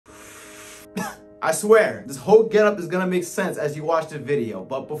I swear, this whole getup is gonna make sense as you watch the video.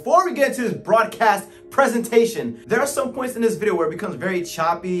 But before we get into this broadcast presentation, there are some points in this video where it becomes very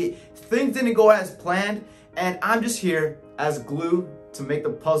choppy. Things didn't go as planned, and I'm just here as glue to make the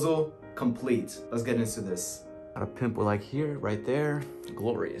puzzle complete. Let's get into this. Got a pimple like here, right there.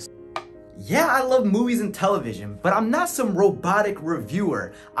 Glorious. Yeah, I love movies and television, but I'm not some robotic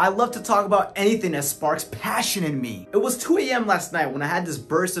reviewer. I love to talk about anything that sparks passion in me. It was 2 a.m. last night when I had this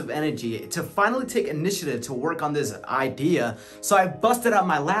burst of energy to finally take initiative to work on this idea, so I busted out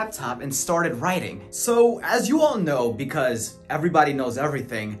my laptop and started writing. So, as you all know, because everybody knows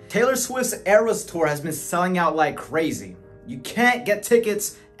everything, Taylor Swift's Eras Tour has been selling out like crazy. You can't get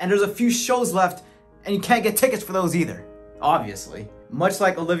tickets, and there's a few shows left, and you can't get tickets for those either, obviously. Much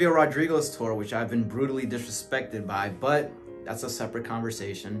like Olivia Rodrigo's tour, which I've been brutally disrespected by, but that's a separate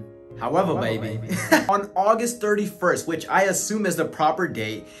conversation. However, baby, on August 31st, which I assume is the proper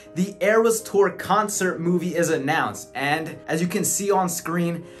date, the Eras Tour concert movie is announced. And as you can see on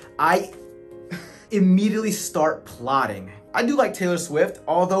screen, I immediately start plotting. I do like Taylor Swift,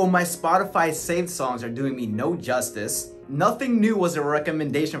 although my Spotify saved songs are doing me no justice. Nothing New was a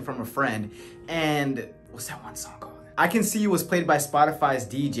recommendation from a friend, and what's that one song called? I Can See You was played by Spotify's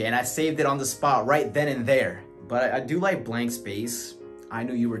DJ, and I saved it on the spot right then and there. But I do like Blank Space, I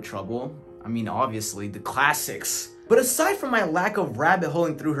Knew You Were Trouble. I mean, obviously, the classics. But aside from my lack of rabbit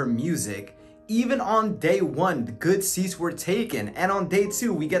holing through her music, even on day one, the good seats were taken. And on day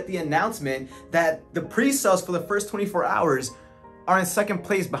two, we get the announcement that the pre-sales for the first 24 hours are in second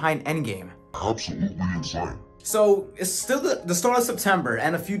place behind Endgame. Absolutely insane. So it's still the start of September,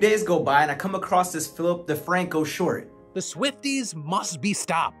 and a few days go by and I come across this Philip DeFranco short. The Swifties must be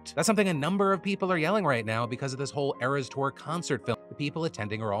stopped. That's something a number of people are yelling right now because of this whole Eras Tour concert film. The people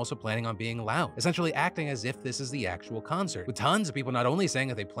attending are also planning on being loud, essentially acting as if this is the actual concert, with tons of people not only saying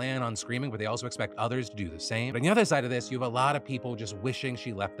that they plan on screaming, but they also expect others to do the same. But on the other side of this, you have a lot of people just wishing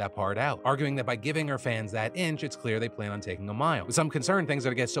she left that part out, arguing that by giving her fans that inch, it's clear they plan on taking a mile. With some concern, things are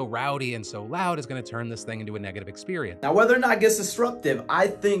gonna get so rowdy and so loud is gonna turn this thing into a negative experience. Now, whether or not it gets disruptive, I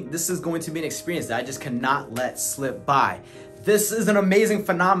think this is going to be an experience that I just cannot let slip by. This is an amazing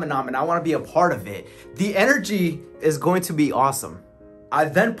phenomenon and I want to be a part of it. The energy is going to be awesome. I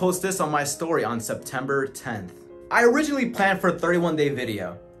then post this on my story on September 10th. I originally planned for a 31-day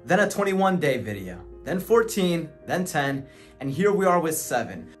video, then a 21-day video, then 14, then 10, and here we are with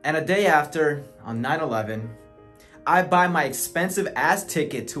 7. And a day after, on 9/11, I buy my expensive ass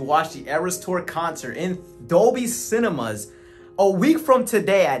ticket to watch the Eras Tour concert in Dolby Cinemas a week from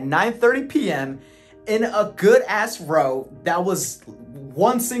today at 9:30 p.m. in a good ass row that was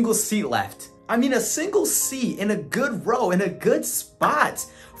one single seat left. I mean, a single seat in a good row in a good spot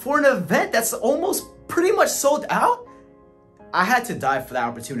for an event that's almost pretty much sold out. I had to die for that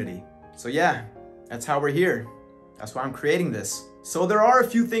opportunity. So yeah, that's how we're here. That's why I'm creating this. So there are a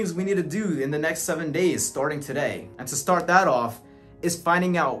few things we need to do in the next 7 days starting today. And to start that off is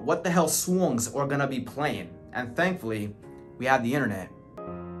finding out what the hell songs are gonna be playing. And thankfully, we have the internet.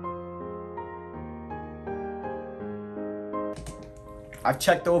 I've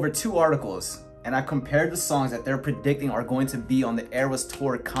checked over 2 articles and I compared the songs that they're predicting are going to be on the Eras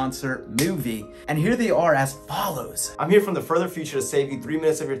Tour concert movie, and here they are as follows. I'm here from the further future to save you 3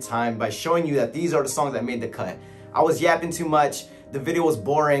 minutes of your time by showing you that these are the songs that made the cut. I was yapping too much, the video was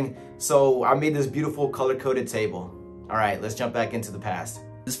boring, so I made this beautiful color-coded table. All right, let's jump back into the past.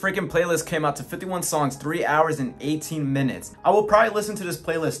 This freaking playlist came out to 51 songs, 3 hours and 18 minutes. I will probably listen to this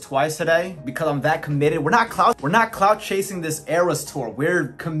playlist twice today because I'm that committed. We're not clout chasing this Eras Tour. We're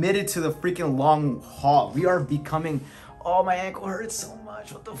committed to the freaking long haul. We are becoming, oh, my ankle hurts so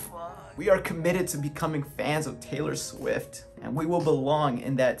much, what the fuck? We are committed to becoming fans of Taylor Swift, and we will belong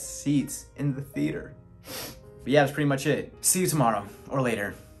in that seat in the theater. But yeah, that's pretty much it. See you tomorrow or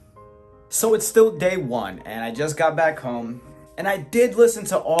later. So it's still day 1 and I just got back home. And I did listen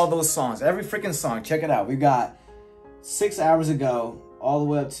to all those songs, every freaking song. Check it out. We got 6 hours ago, all the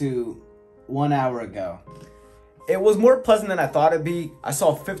way up to 1 hour ago. It was more pleasant than I thought it'd be. I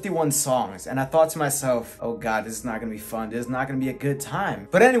saw 51 songs and I thought to myself, oh God, this is not gonna be fun. This is not gonna be a good time.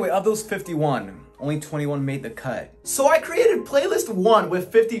 But anyway, of those 51, only 21 made the cut. So I created playlist 1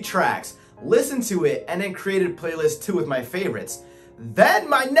 with 50 tracks, listened to it, and then created playlist 2 with my favorites. Then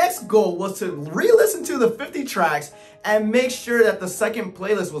my next goal was to re-listen to the 50 tracks and make sure that the second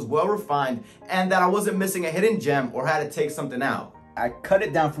playlist was well refined and that I wasn't missing a hidden gem or had to take something out. I cut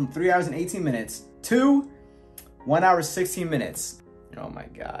it down from 3 hours and 18 minutes to 1 hour 16 minutes. Oh my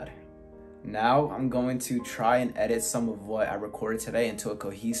God. Now I'm going to try and edit some of what I recorded today into a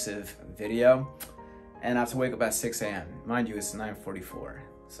cohesive video, and I have to wake up at 6 a.m. Mind you, it's 9:44,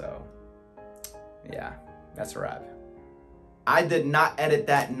 so Yeah, that's a wrap. I did not edit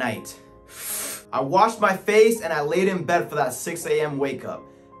that night. I washed my face and I laid in bed for that 6 a.m. wake up.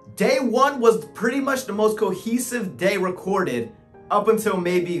 Day 1 was pretty much the most cohesive day recorded up until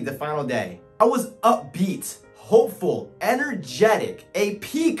maybe the final day. I was upbeat, hopeful, energetic, a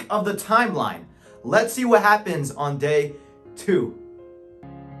peak of the timeline. Let's see what happens on day 2.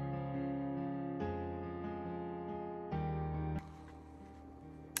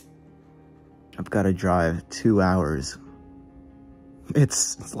 I've got to drive 2 hours.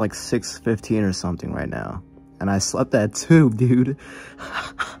 It's like 6:15 or something right now. And I slept at 2, dude.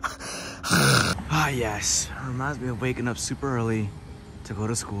 Ah, yes. Reminds me of waking up super early to go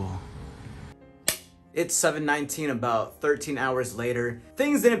to school. It's 7:19, about 13 hours later.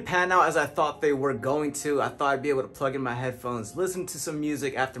 Things didn't pan out as I thought they were going to. I thought I'd be able to plug in my headphones, listen to some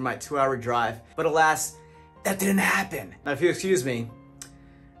music after my 2-hour drive. But alas, that didn't happen. Now, if you excuse me,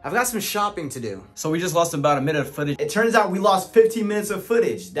 I've got some shopping to do. So we just lost about a minute of footage. It turns out we lost 15 minutes of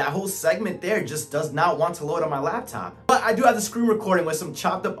footage. That whole segment there just does not want to load on my laptop. But I do have the screen recording with some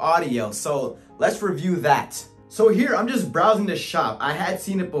chopped up audio, so let's review that. So here, I'm just browsing the shop. I had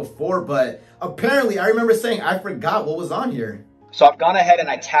seen it before, but apparently I remember saying I forgot what was on here. So I've gone ahead and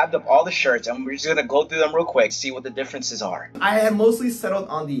I tabbed up all the shirts and we're just gonna go through them real quick, see what the differences are. I had mostly settled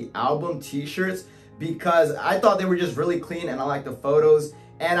on the album t-shirts because I thought they were just really clean and I liked the photos.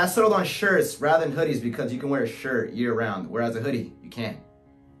 And I settled on shirts rather than hoodies because you can wear a shirt year-round, whereas a hoodie, you can't.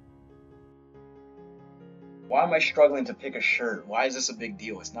 Why am I struggling to pick a shirt? Why is this a big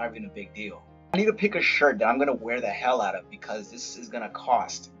deal? It's not even a big deal. I need to pick a shirt that I'm gonna wear the hell out of because this is gonna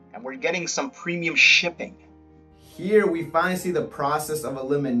cost. And we're getting some premium shipping. Here we finally see the process of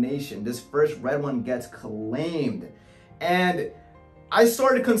elimination. This first red one gets claimed. And I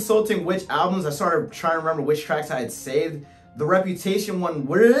started consulting which albums, I started trying to remember which tracks I had saved. The Reputation one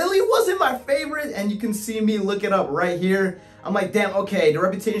really wasn't my favorite, and you can see me look it up right here. I'm like, damn, okay, the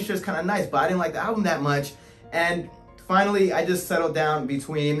Reputation shit is kind of nice, but I didn't like the album that much. And finally, I just settled down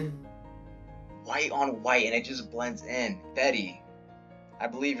between white on white, and it just blends in. Betty, I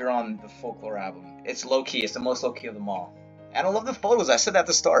believe you're on the Folklore album. It's low-key, it's the most low-key of them all. And I love the photos, I said that at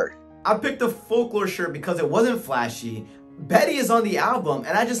the start. I picked the Folklore shirt because it wasn't flashy. Betty is on the album,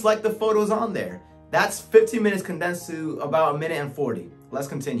 and I just like the photos on there. That's 15 minutes condensed to about 1:40. Let's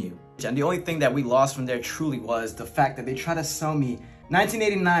continue. And the only thing that we lost from there truly was the fact that they tried to sell me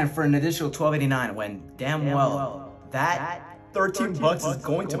 $19.89 for an additional $12.89 when damn well that 13 bucks is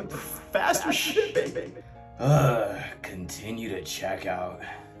going to faster shipping. Continue to check out.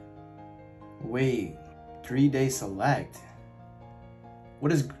 Wait, 3-day select.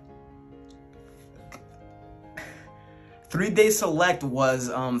 What is 3-day select was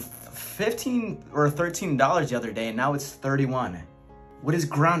 $15 or $13 the other day, and now it's $31. What is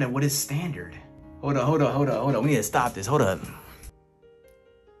grounded? What is standard? Hold on. We need to stop this. Hold up.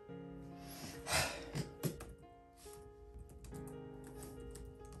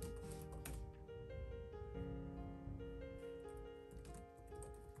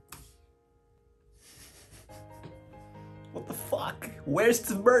 What the fuck? Where's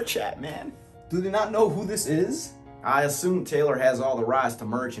the merch at, man? Do they not know who this is? I assume Taylor has all the rights to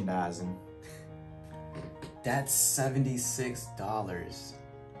merchandising. That's $76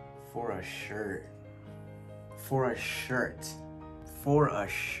 for a shirt. For a shirt. For a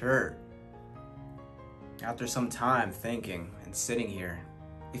shirt. After some time thinking and sitting here,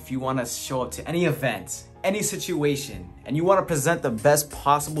 if you want to show up to any event, any situation, and you want to present the best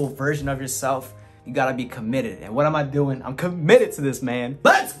possible version of yourself, you gotta be committed. And what am I doing? I'm committed to this, man.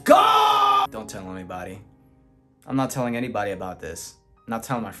 Let's go! Don't tell anybody. I'm not telling anybody about this. I'm not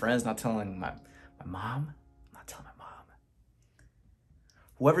telling my friends, not telling my mom. I'm not telling my mom.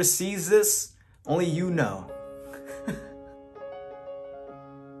 Whoever sees this, only you know.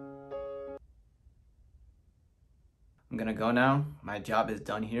 I'm gonna go now. My job is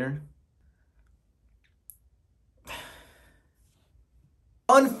done here.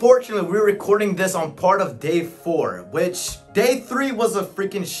 Unfortunately, we're recording this on part of day 4, which day 3 was a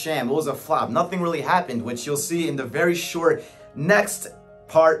freaking sham. It was a flop. Nothing really happened, which you'll see in the very short next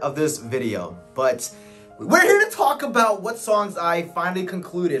part of this video. But we're here to talk about what songs I finally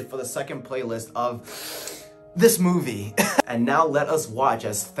concluded for the second playlist of this movie. And now let us watch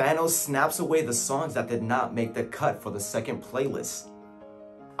as Thanos snaps away the songs that did not make the cut for the second playlist.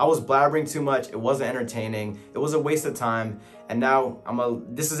 I was blabbering too much, it wasn't entertaining, it was a waste of time, and now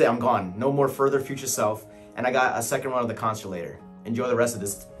this is it, I'm gone. No more further future self, and I got a second run of the concert later. Enjoy the rest of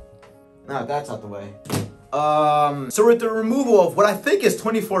this. Now that's out the way. So with the removal of what I think is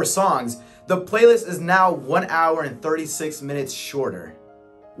 24 songs, the playlist is now 1 hour and 36 minutes shorter.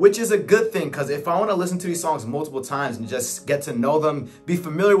 which is a good thing, because if I want to listen to these songs multiple times and just get to know them, be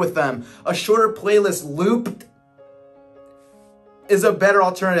familiar with them, a shorter playlist loop is a better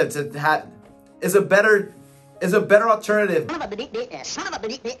alternative to have, is a better alternative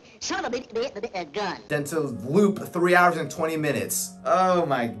than to loop 3 hours and 20 minutes. Oh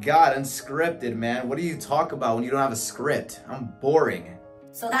my God, unscripted, man. What do you talk about when you don't have a script? I'm boring.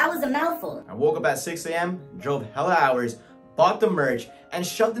 So that was a mouthful. I woke up at 6 a.m., drove hella hours, bought the merch, and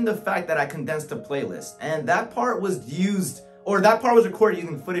shoved in the fact that I condensed the playlist. And that part was used, or that part was recorded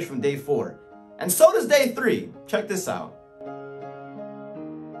using footage from day 4. And so does day 3. Check this out.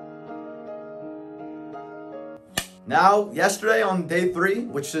 Now, yesterday on day 3,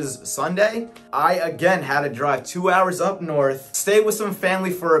 which is Sunday, I again had to drive 2 hours up north, stay with some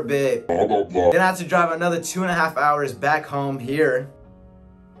family for a bit, then I had to drive another 2.5 hours back home here.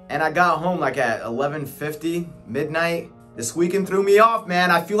 And I got home like at 11:50, midnight. This weekend threw me off, man.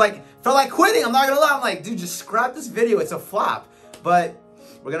 I felt like quitting, I'm not gonna lie. I'm like, dude, just scrap this video, it's a flop. But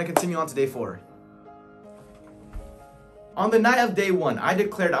we're gonna continue on to day 4. On the night of day 1, I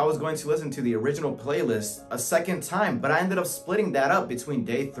declared I was going to listen to the original playlist a second time, but I ended up splitting that up between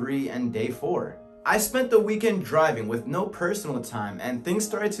day 3 and day 4. I spent the weekend driving with no personal time, and things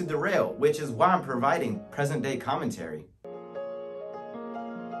started to derail, which is why I'm providing present day commentary.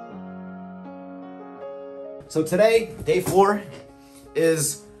 So today, day 4,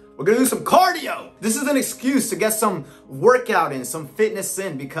 is we're gonna do some cardio. This is an excuse to get some workout in, some fitness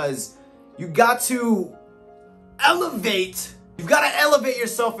in, because you got to elevate. You've got to elevate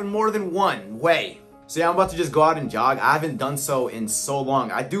yourself in more than one way. So yeah, I'm about to just go out and jog. I haven't done so in so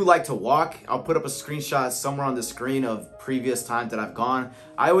long. I do like to walk. I'll put up a screenshot somewhere on the screen of previous times that I've gone.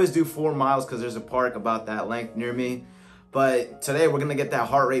 I always do 4 miles because there's a park about that length near me. But today we're gonna get that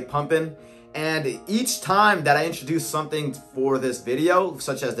heart rate pumping. And each time that I introduce something for this video,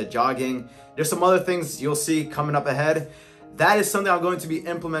 such as the jogging, there's some other things you'll see coming up ahead. That is something I'm going to be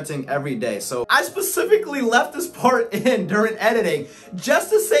implementing every day. So I specifically left this part in during editing just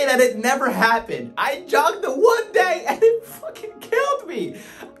to say that it never happened. I jogged the one day and it fucking killed me.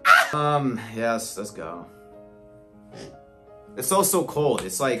 Yes, let's go. It's also cold.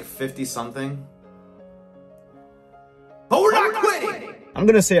 It's like 50 something. But we're not quitting. I'm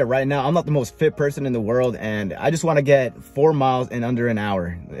gonna say it right now, I'm not the most fit person in the world, and I just want to get 4 miles in under an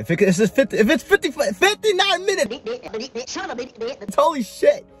hour. If it's 59 minutes, holy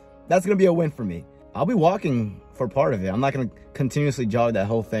shit, that's gonna be a win for me. I'll be walking for part of it. I'm not gonna continuously jog that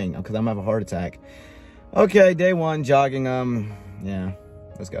whole thing because I'm gonna have a heart attack. Okay, day 1 jogging. Yeah,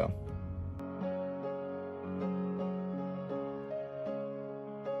 let's go.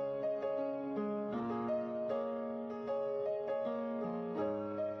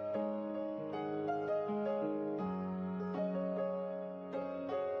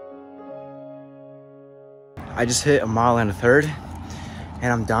 I just hit 1.33 miles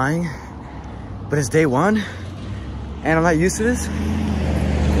and I'm dying, but it's day 1 and I'm not used to this,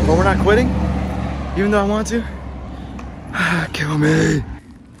 but we're not quitting, even though I want to. Kill me.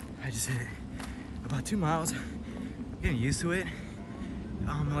 I just hit about 2 miles, getting used to it.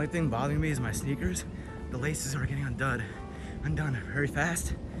 The only thing bothering me is my sneakers. The laces are getting undone very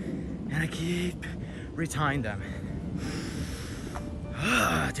fast, and I keep retying them.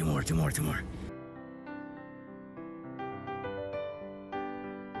 2 more.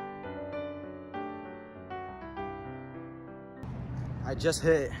 I just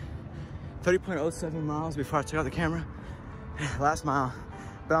hit 30.07 miles before I took out the camera. Last mile,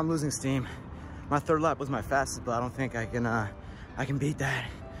 but I'm losing steam. My 3rd lap was my fastest, but I don't think I can beat that.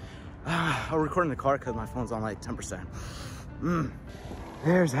 I'll record in the car because my phone's on like 10%.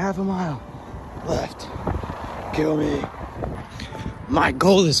 There's half a mile left. Kill me. My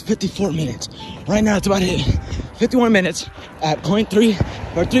goal is 54 minutes. Right now it's about to hit 51 minutes at 0.3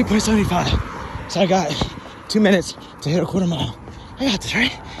 or 3.75. So I got 2 minutes to hit a 1/4 mile. I got this,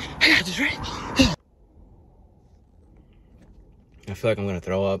 right? I feel like I'm gonna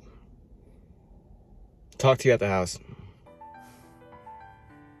throw up. Talk to you at the house.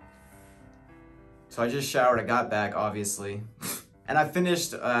 So I just showered, I got back, obviously. And I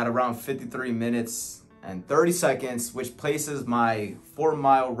finished at around 53 minutes and 30 seconds, which places my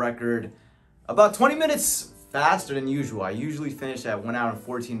 4-mile record about 20 minutes faster than usual. I usually finish at 1 hour and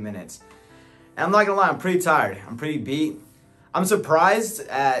 14 minutes. And I'm not gonna lie, I'm pretty tired. I'm pretty beat. I'm surprised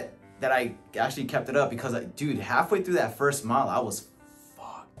that I actually kept it up because, dude, halfway through that 1st mile, I was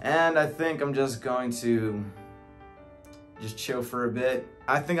fucked. And I think I'm just going to just chill for a bit.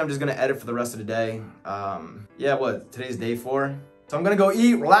 I think I'm just gonna edit for the rest of the day. Yeah, today's day 4. So I'm gonna go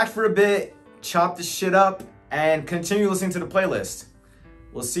eat, relax for a bit, chop this shit up, and continue listening to the playlist.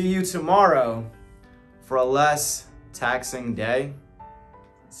 We'll see you tomorrow for a less taxing day.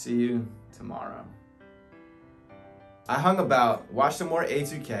 See you tomorrow. I hung about, watched some more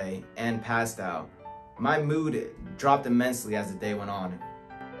𝙎𝙬𝘾𝙬𝘍, and passed out. My mood dropped immensely as the day went on.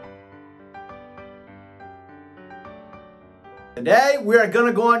 Today, we are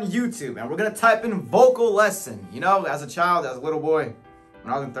gonna go on YouTube and we're gonna type in vocal lesson. You know, as a child, as a little boy,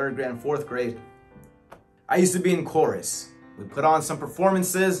 when I was in 3rd grade and 4th grade, I used to be in chorus. We put on some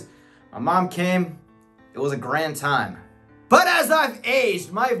performances. My mom came. It was a grand time. But as I've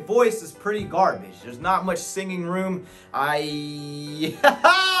aged, my voice is pretty garbage. There's not much singing room. I'm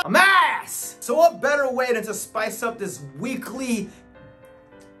ass! So what better way than to spice up this weekly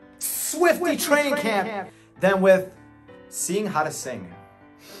Swiftie training camp than with seeing how to sing.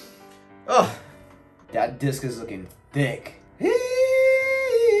 Ugh, that disc is looking thick.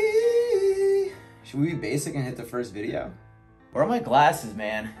 Should we be basic and hit the first video? Where are my glasses,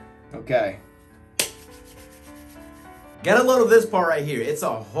 man? Okay. Get a load of this part right here. It's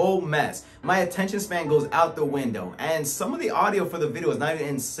a whole mess. My attention span goes out the window, and some of the audio for the video is not even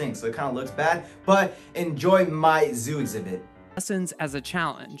in sync, so it kind of looks bad, but enjoy my zoo exhibit. Lessons as a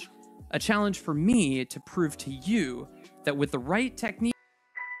challenge for me to prove to you that with the right technique,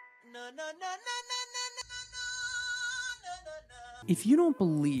 if you don't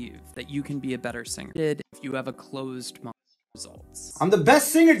believe that you can be a better singer, if you have a closed mouth, results. I'm the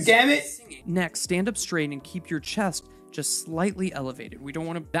best singer, damn it! Next, stand up straight and keep your chest just slightly elevated. We don't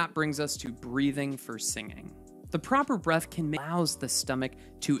want to. That brings us to breathing for singing. The proper breath can allows the stomach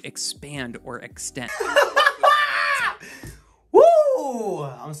to expand or extend. Woo!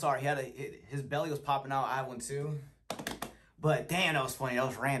 I'm sorry, his belly was popping out. I had one too. But damn, that was funny. That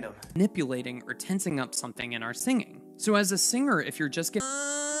was random. Manipulating or tensing up something in our singing. So as a singer, if you're just getting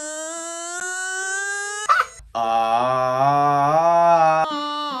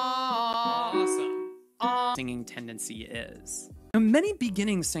singing tendency is. Now, many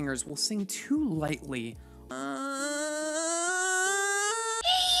beginning singers will sing too lightly.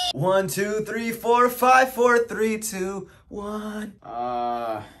 1, 2, 3, 4, 5, 4, 3, 2, 1.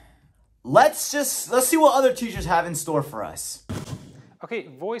 Let's see what other teachers have in store for us. Okay,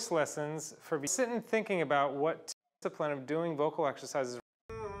 voice lessons for sitting thinking about what discipline of doing vocal exercises.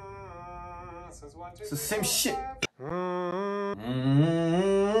 It's the same shit.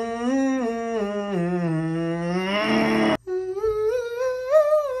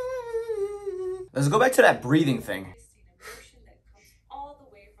 Let's go back to that breathing thing. Motion that comes all the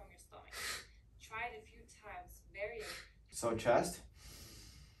way from your stomach. Try it a few times. Very. So chest,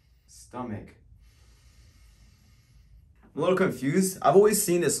 stomach. I'm a little confused. I've always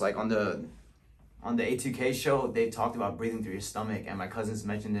seen this like on the 𝙎𝙬𝘾𝙬𝘍 show. They talked about breathing through your stomach, and my cousins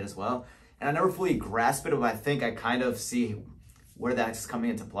mentioned it as well. And I never fully grasped it, but I think I kind of see where that's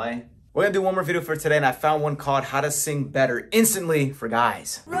coming into play. We're gonna do one more video for today, and I found one called How to Sing Better Instantly for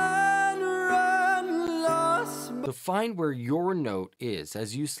Guys. So find where your note is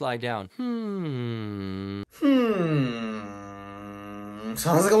as you slide down.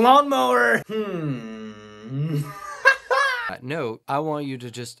 Sounds like a lawnmower. That note, I want you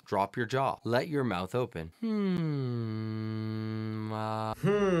to just drop your jaw. Let your mouth open.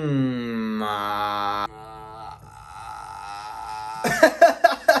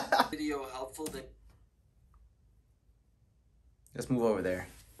 Video helpful that. Let's move over there.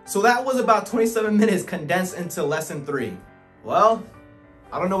 So that was about 27 minutes condensed into lesson 3. Well,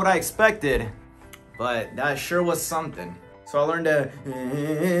 I don't know what I expected, but that sure was something. So I learned to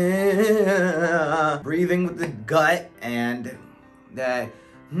breathing with the gut, and that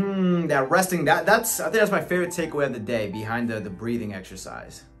resting. I think that's my favorite takeaway of the day behind the breathing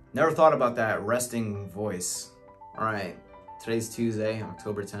exercise. Never thought about that resting voice. All right, today's Tuesday,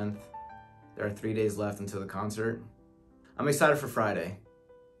 October 10th. There are 3 days left until the concert. I'm excited for Friday.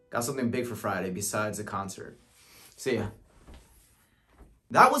 Got something big for Friday besides the concert. See ya.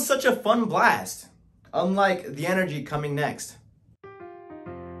 That was such a fun blast. Unlike the energy coming next.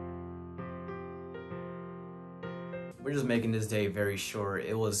 We're just making this day very short.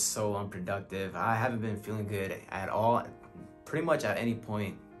 It was so unproductive. I haven't been feeling good at all, pretty much at any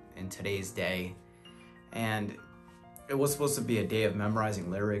point in today's day. And it was supposed to be a day of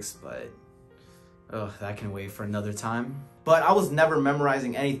memorizing lyrics, but that can wait for another time. But I was never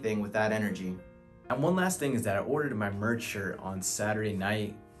memorizing anything with that energy. And one last thing is that I ordered my merch shirt on Saturday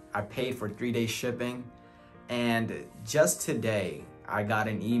night. I paid for 3 days shipping, and just today I got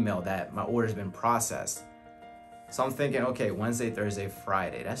an email that my order's been processed. So I'm thinking, okay, Wednesday, Thursday,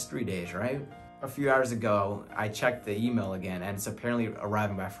 Friday, that's 3 days, right? A few hours ago, I checked the email again, and it's apparently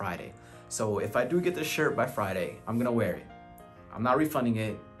arriving by Friday. So if I do get this shirt by Friday, I'm gonna wear it. I'm not refunding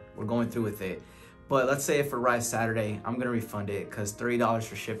it. We're going through with it. But let's say if it arrives Saturday, I'm gonna refund it because $30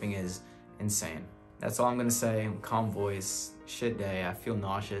 for shipping is insane. That's all I'm gonna say. Calm voice, shit day, I feel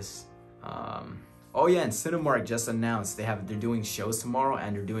nauseous. Oh yeah, and Cinemark just announced they're doing shows tomorrow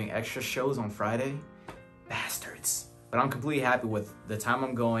and they're doing extra shows on Friday. Bastards. But I'm completely happy with the time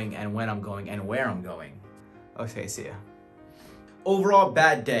I'm going and when I'm going and where I'm going. Okay, see ya. Overall,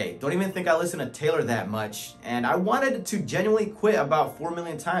 bad day. Don't even think I listened to Taylor that much. And I wanted to genuinely quit about 4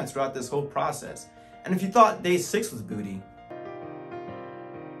 million times throughout this whole process. And if you thought day 6 was booty,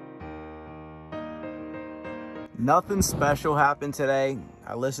 nothing special happened today.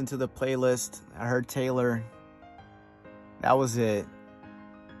 I listened to the playlist. I heard Taylor. That was it.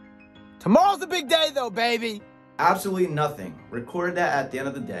 Tomorrow's the big day though, baby. Absolutely nothing. Recorded that at the end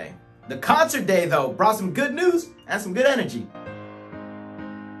of the day. The concert day though brought some good news and some good energy.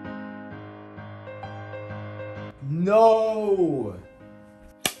 No.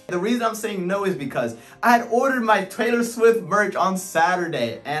 The reason I'm saying no is because I had ordered my Taylor Swift merch on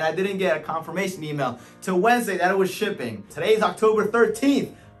Saturday and I didn't get a confirmation email till Wednesday that it was shipping. Today is October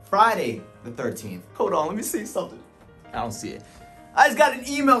 13th, Friday the 13th. Hold on, let me see something. I don't see it. I just got an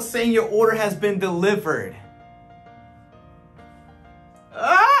email saying your order has been delivered.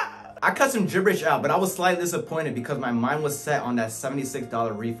 I cut some gibberish out, but I was slightly disappointed because my mind was set on that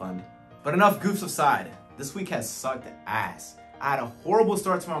 $76 refund. But enough goofs aside, this week has sucked ass. I had a horrible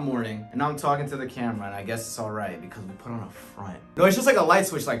start to my morning, and now I'm talking to the camera, and I guess it's all right because we put on a front. No, it's just like a light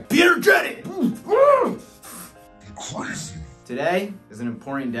switch, like, be energetic! Crazy. Today is an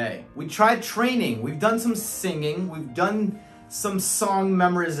important day. We tried training, we've done some singing, we've done some song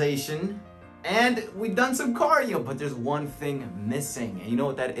memorization, and we've done some cardio, but there's one thing missing, and you know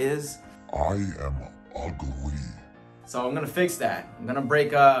what that is? I am ugly. So I'm gonna fix that. I'm gonna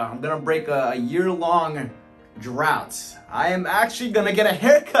break a year-long drought. I am actually gonna get a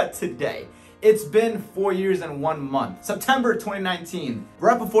haircut today. It's been 4 years and 1 month. September 2019,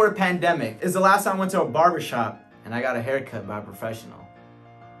 right before the pandemic, is the last time I went to a barbershop and I got a haircut by a professional.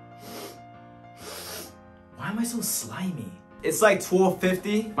 Why am I so slimy? It's like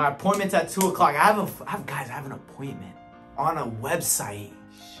 12:50. My appointment's at 2 o'clock. Guys, I have an appointment on a website.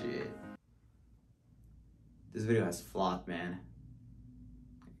 Shit. This video has flopped, man.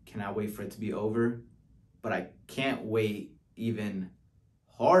 Cannot wait for it to be over. But I can't wait even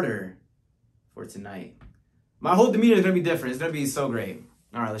harder for tonight. My whole demeanor is gonna be different. It's gonna be so great.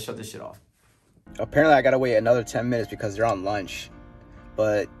 All right, let's shut this shit off. Apparently I gotta wait another 10 minutes because they're on lunch.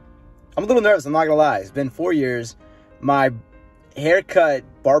 But I'm a little nervous, I'm not gonna lie. It's been 4 years. My haircut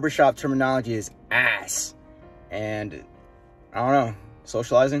barbershop terminology is ass. And I don't know,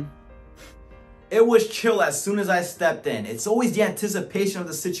 socializing? It was chill as soon as I stepped in. It's always the anticipation of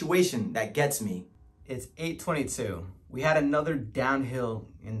the situation that gets me. It's 8:22. We had another downhill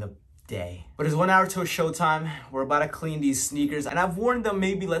in the day. But it's 1 hour till showtime. We're about to clean these sneakers. And I've worn them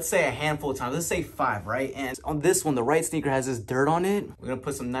maybe, let's say a handful of times. Let's say 5, right? And on this one, the right sneaker has this dirt on it. We're gonna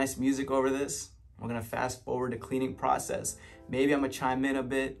put some nice music over this. We're gonna fast forward the cleaning process. Maybe I'm gonna chime in a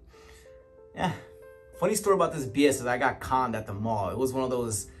bit. Yeah. Funny story about this BS is I got conned at the mall. It was one of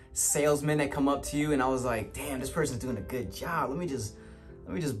those salesmen that come up to you and I was like, damn, this person's doing a good job. Let me just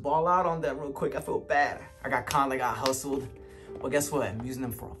ball out on them real quick. I feel bad. I got conned, I got hustled. Well, guess what? I'm using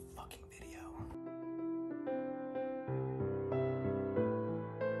them for a fucking video.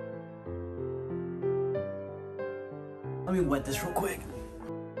 Let me wet this real quick.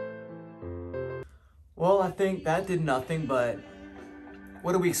 Well, I think that did nothing, but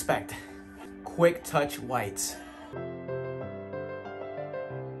what do we expect? Quick touch whites.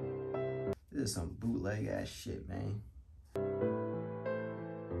 This is some bootleg ass shit, man.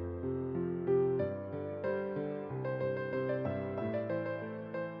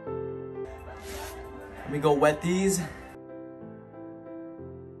 Let me go wet these.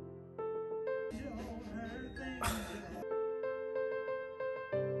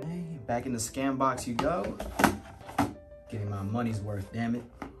 Back in the scam box you go. Getting my money's worth, damn it.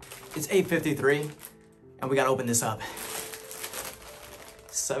 It's 8:53, and we gotta open this up.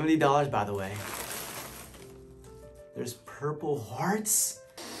 $70, by the way. There's purple hearts.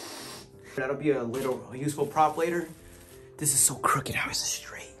 That'll be a useful prop later. This is so crooked, how is it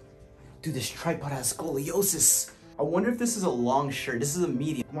straight? Dude, this tripod has scoliosis. I wonder if this is a long shirt. This is a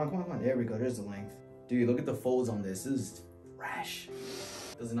medium. Come on. There we go, there's the length. Dude, look at the folds on this. This is fresh.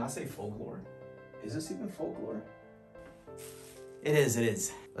 Does it not say folklore? Is this even folklore? It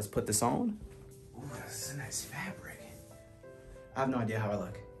is. Let's put this on. Ooh, this is a nice fabric. I have no idea how I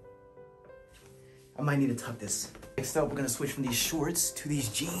look. I might need to tuck this. Next up, we're gonna switch from these shorts to these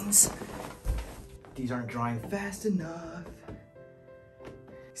jeans. These aren't drying fast enough.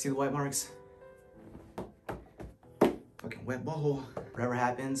 See the white marks? Fucking wet butthole. Whatever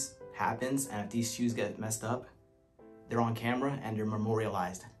happens, happens. And if these shoes get messed up, they're on camera and they're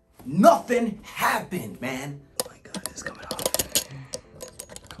memorialized. Nothing happened, man. Oh my God, it's coming off.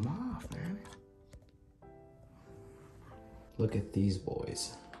 Come off, man. Look at these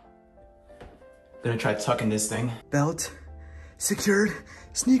boys. Gonna try tucking this thing. Belt, secured,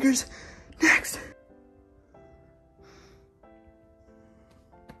 sneakers, next.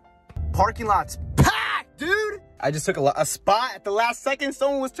 Parking lot's packed, dude. I just took a spot at the last second.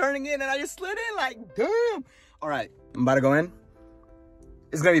 Someone was turning in and I just slid in like, damn. All right, I'm about to go in.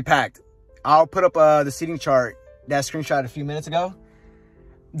 It's gonna be packed. I'll put up the seating chart that I screenshot a few minutes ago.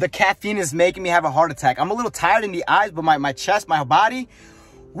 The caffeine is making me have a heart attack. I'm a little tired in the eyes, but my chest, my body,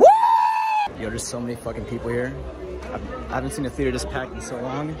 woo! Yo, there's so many fucking people here. I haven't seen a theater this packed in so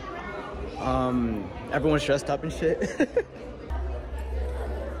long. Everyone's dressed up and shit.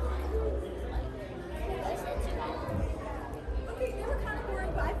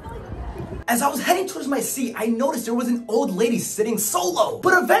 As I was heading towards my seat, I noticed there was an old lady sitting solo.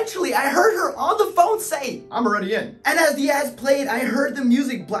 But eventually, I heard her on the phone say, "I'm already in." And as the ads played, I heard the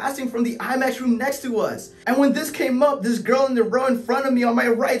music blasting from the IMAX room next to us. And when this came up, this girl in the row in front of me on my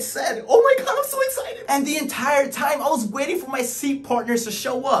right said, "Oh my God, I'm so excited." And the entire time, I was waiting for my seat partners to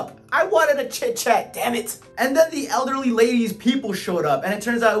show up. I wanted a chit chat, damn it. And then the elderly ladies' people showed up, and it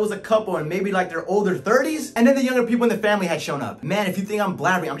turns out it was a couple in maybe like their older 30s. And then the younger people in the family had shown up. Man, if you think I'm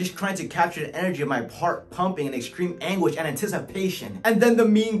blabbering, I'm just trying to capture the energy of my heart pumping in extreme anguish and anticipation. And then the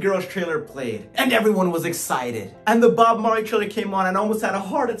Mean Girls trailer played, and everyone was excited. And the Bob Marley trailer came on, and I almost had a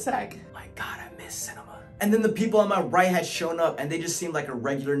heart attack. My God, I miss cinema. And then the people on my right had shown up, and they just seemed like a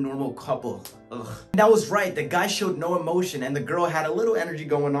regular, normal couple. Ugh. And I was right, the guy showed no emotion, and the girl had a little energy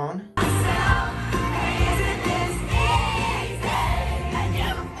going on.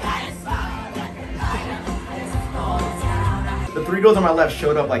 The three girls on my left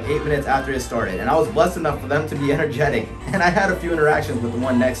showed up like 8 minutes after it started, and I was blessed enough for them to be energetic, and I had a few interactions with the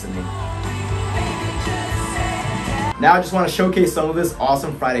one next to me. Now I just want to showcase some of this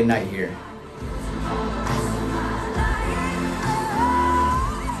awesome Friday night here.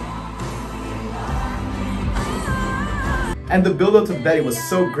 And the build-up to Betty was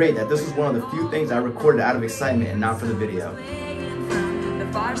so great that this was one of the few things I recorded out of excitement and not for the video.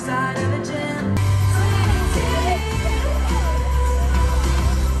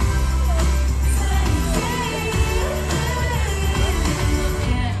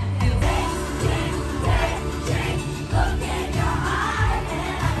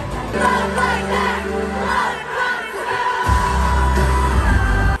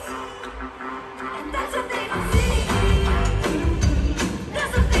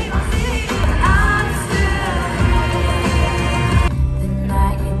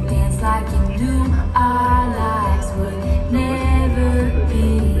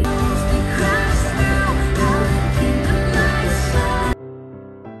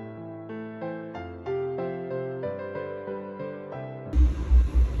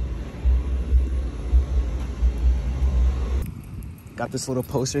 Got this little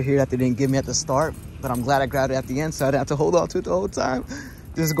poster here that they didn't give me at the start, but I'm glad I grabbed it at the end so I didn't have to hold on to it the whole time.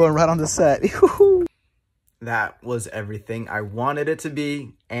 This is going right on the set. That was everything I wanted it to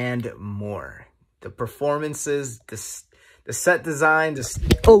be and more. The performances, the set design, the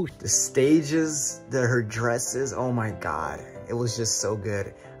stages, her dresses, oh my God. It was just so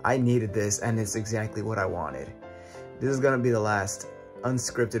good. I needed this and it's exactly what I wanted. This is gonna be the last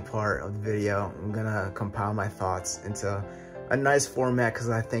unscripted part of the video. I'm gonna compile my thoughts into a nice format because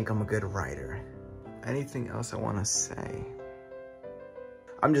I think I'm a good writer. Anything else I want to say?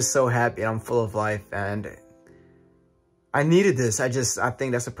 I'm just so happy. I'm full of life and I needed this. I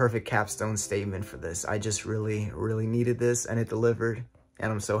think that's a perfect capstone statement for this. I just really, really needed this and it delivered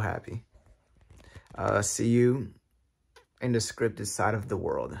and I'm so happy. See you in the scripted side of the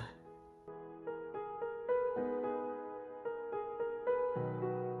world.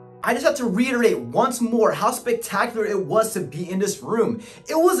 I just have to reiterate once more how spectacular it was to be in this room.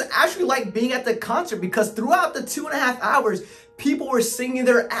 It was actually like being at the concert because throughout the 2.5 hours, people were singing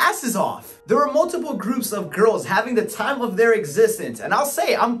their asses off. There were multiple groups of girls having the time of their existence. And I'll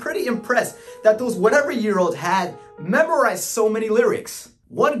say, I'm pretty impressed that those whatever-year-olds had memorized so many lyrics.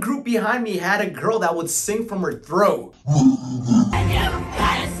 One group behind me had a girl that would sing from her throat.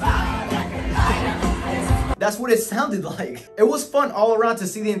 That's what it sounded like. It was fun all around to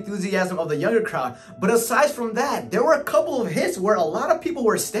see the enthusiasm of the younger crowd, but aside from that, there were a couple of hits where a lot of people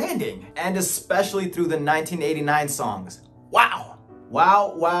were standing, and especially through the 1989 songs. Wow!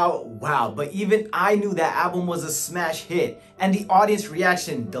 Wow, wow, wow. But even I knew that album was a smash hit, and the audience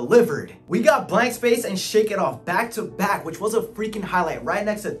reaction delivered. We got Blank Space and Shake It Off back to back, which was a freaking highlight, right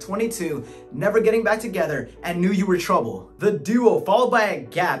next to 22, Never Getting Back Together, and Knew You Were Trouble. The duo, followed by a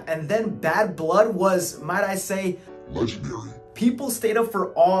gap, and then Bad Blood was, might I say, legendary. People stayed up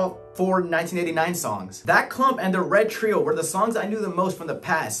for all 4 1989 songs. That Clump and the Red Trio were the songs I knew the most from the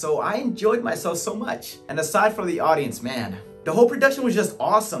past, so I enjoyed myself so much. And aside from the audience, man, the whole production was just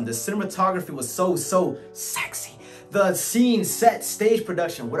awesome. The cinematography was so sexy. The scene, set, stage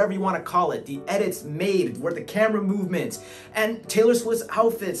production, whatever you want to call it, the edits made, where the camera movements, and Taylor Swift's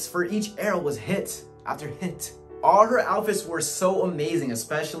outfits for each era was hit after hit. All her outfits were so amazing,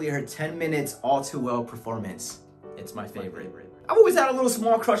 especially her 10 minutes All Too Well performance. It's my favorite. I've always had a little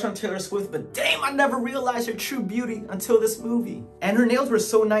small crush on Taylor Swift, but damn, I never realized her true beauty until this movie. And her nails were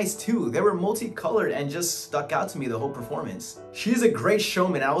so nice too. They were multicolored and just stuck out to me the whole performance. She's a great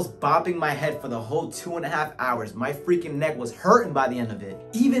showman. I was bopping my head for the whole 2.5 hours. My freaking neck was hurting by the end of it.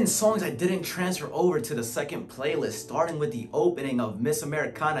 Even songs I didn't transfer over to the second playlist, starting with the opening of Miss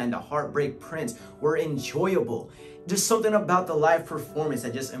Americana and the Heartbreak Prince, were enjoyable. There's something about the live performance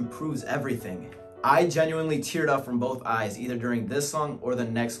that just improves everything. I genuinely teared up from both eyes, either during this song or the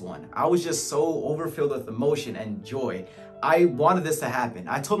next one. I was just so overfilled with emotion and joy. I wanted this to happen.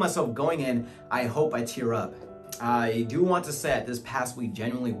 I told myself going in, I hope I tear up. I do want to say that this past week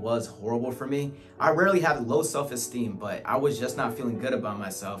genuinely was horrible for me. I rarely have low self-esteem, but I was just not feeling good about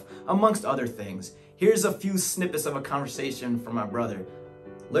myself, amongst other things. Here's a few snippets of a conversation from my brother.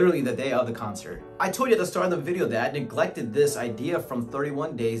 Literally the day of the concert. I told you at the start of the video that I neglected this idea from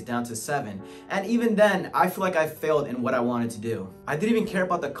 31 days down to 7. And even then, I feel like I failed in what I wanted to do. I didn't even care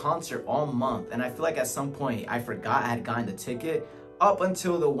about the concert all month, and I feel like at some point I forgot I had gotten the ticket up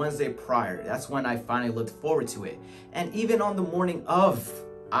until the Wednesday prior. That's when I finally looked forward to it. And even on the morning of,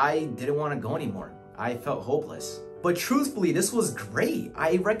 I didn't want to go anymore. I felt hopeless. But truthfully, this was great.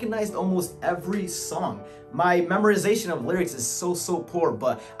 I recognized almost every song. My memorization of lyrics is so poor,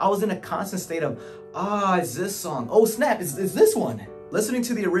 but I was in a constant state of, it's this song. Oh snap, it's this one. Listening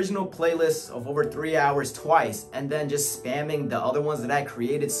to the original playlist of over 3 hours twice, and then just spamming the other ones that I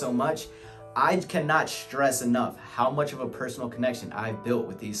created so much, I cannot stress enough how much of a personal connection I've built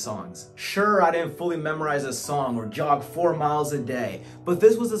with these songs. Sure, I didn't fully memorize a song or jog 4 miles a day, but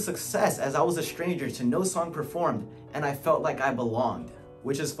this was a success as I was a stranger to no song performed, and I felt like I belonged.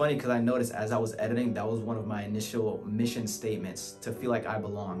 Which is funny because I noticed as I was editing, that was one of my initial mission statements, to feel like I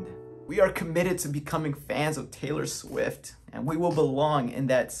belonged. We are committed to becoming fans of Taylor Swift, and we will belong in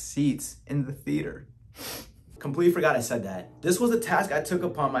that seats in the theater. Completely forgot I said that. This was a task I took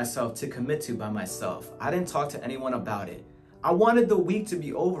upon myself to commit to by myself. I didn't talk to anyone about it. I wanted the week to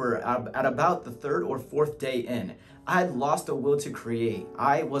be over at about the 3rd or 4th day in. I had lost the will to create.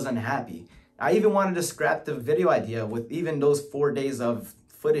 I was unhappy. I even wanted to scrap the video idea with even those 4 days of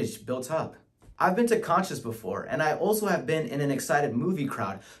footage built up. I've been to concerts before, and I also have been in an excited movie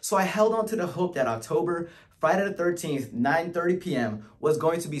crowd, so I held on to the hope that October, Friday the 13th, 9:30 p.m. was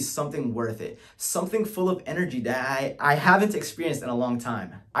going to be something worth it. Something full of energy that I haven't experienced in a long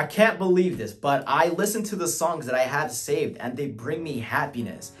time. I can't believe this, but I listen to the songs that I have saved and they bring me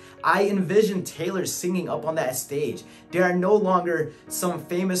happiness. I envision Taylor singing up on that stage. They are no longer some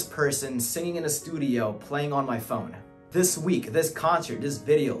famous person singing in a studio playing on my phone. This week, this concert, this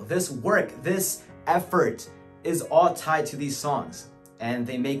video, this work, this effort is all tied to these songs, and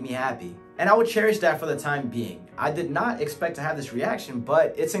they make me happy. And I would cherish that for the time being. I did not expect to have this reaction,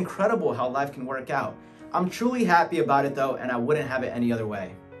 but it's incredible how life can work out. I'm truly happy about it though, and I wouldn't have it any other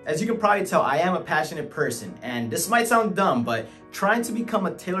way. As you can probably tell, I am a passionate person, and this might sound dumb, but trying to become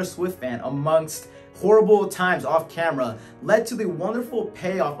a Taylor Swift fan amongst horrible times off camera led to the wonderful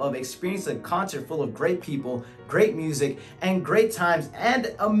payoff of experiencing a concert full of great people, great music, and great times,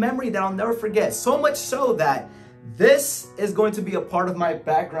 and a memory that I'll never forget. So much so that this is going to be a part of my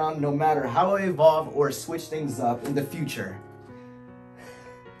background no matter how I evolve or switch things up in the future.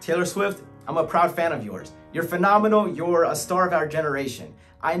 Taylor Swift, I'm a proud fan of yours. You're phenomenal, you're a star of our generation.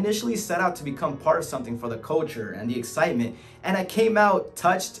 I initially set out to become part of something for the culture and the excitement, and I came out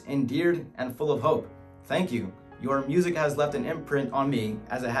touched, endeared, and full of hope. Thank you. Your music has left an imprint on me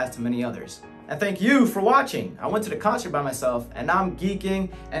as it has to many others. And thank you for watching. I went to the concert by myself, and now I'm geeking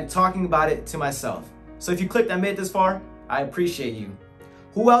and talking about it to myself. So if you clicked and made it this far, I appreciate you.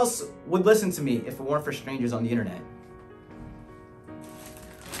 Who else would listen to me if it weren't for strangers on the internet?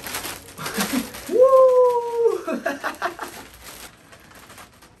 Woo!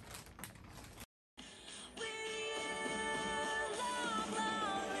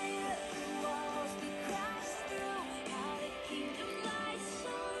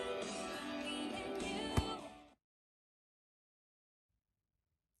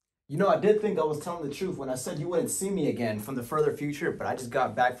 You know, I did think I was telling the truth when I said you wouldn't see me again from the further future, but I just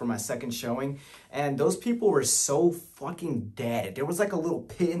got back from my second showing, and those people were so fucking dead. There was like a little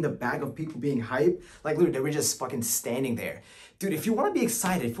pit in the back of people being hyped. Like, literally, they were just fucking standing there. Dude, if you want to be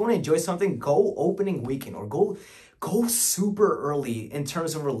excited, if you want to enjoy something, go opening weekend or go super early in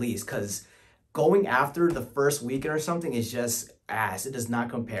terms of release, because going after the first weekend or something is just ass. It does not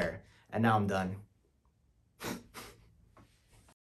compare. And now I'm done.